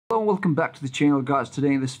Hello and welcome back to the channel, guys. Today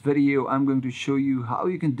in this video I'm going to show you how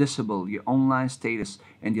you can disable your online status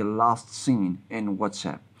and your last seen in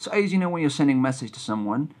WhatsApp. So as you know, when you're sending a message to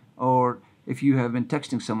someone, or if you have been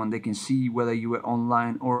texting someone, they can see whether you were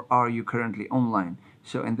online or are you currently online.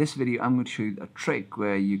 So in this video I'm going to show you a trick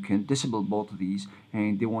where you can disable both of these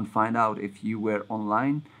and they won't find out if you were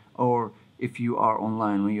online or if you are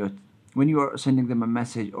online when you are sending them a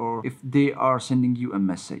message, or if they are sending you a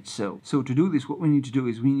message. So to do this, what we need to do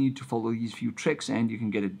is we need to follow these few tricks and you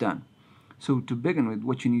can get it done. So to begin with,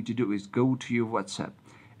 what you need to do is go to your WhatsApp,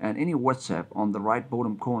 and in your WhatsApp, on the right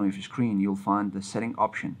bottom corner of your screen, you'll find the setting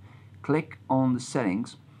option. Click on the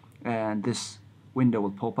settings and this window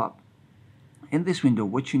will pop up. In this window,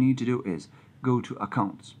 what you need to do is go to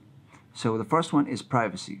accounts. So the first one is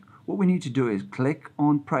privacy. What we need to do is click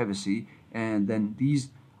on privacy, and then these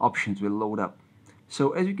options will load up.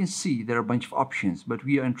 So as you can see, there are a bunch of options, but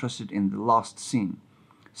we are interested in the last seen,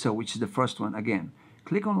 so which is the first one. Again,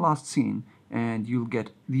 click on last seen and you'll get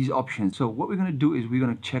these options. So what we're going to do is we're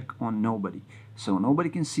going to check on nobody, so nobody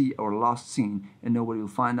can see our last seen and nobody will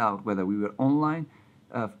find out whether we were online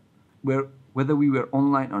whether we were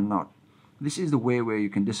online or not. This is the way where you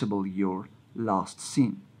can disable your last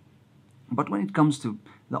seen. But when it comes to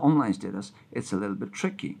the online status, it's a little bit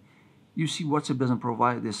tricky. You see, WhatsApp doesn't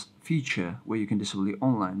provide this feature where you can disable the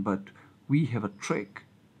online, but we have a trick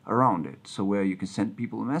around it, so where you can send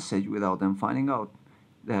people a message without them finding out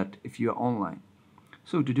that if you are online.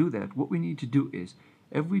 So to do that, what we need to do is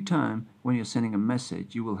every time when you're sending a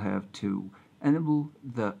message, you will have to enable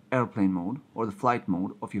the airplane mode or the flight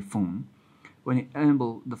mode of your phone. When you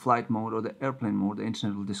enable the flight mode or the airplane mode, the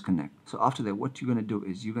internet will disconnect. So after that, what you're going to do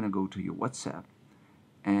is you're going to go to your WhatsApp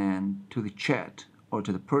and to the chat, or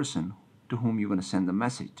to the person to whom you're going to send the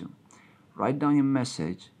message to. Write down your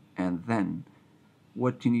message, and then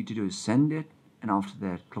what you need to do is send it, and after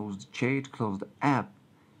that close the chat, close the app,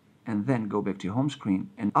 and then go back to your home screen.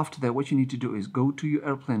 And after that, what you need to do is go to your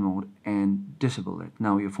airplane mode and disable it.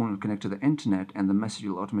 Now your phone will connect to the internet and the message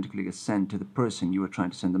will automatically get sent to the person you were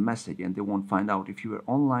trying to send the message, and they won't find out if you were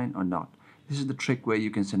online or not. This is the trick where you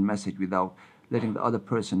can send message without letting the other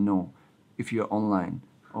person know if you're online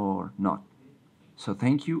or not. So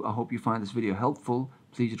thank you. I hope you find this video helpful.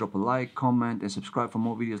 Please drop a like, comment, and subscribe for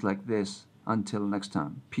more videos like this. Until next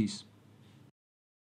time, peace.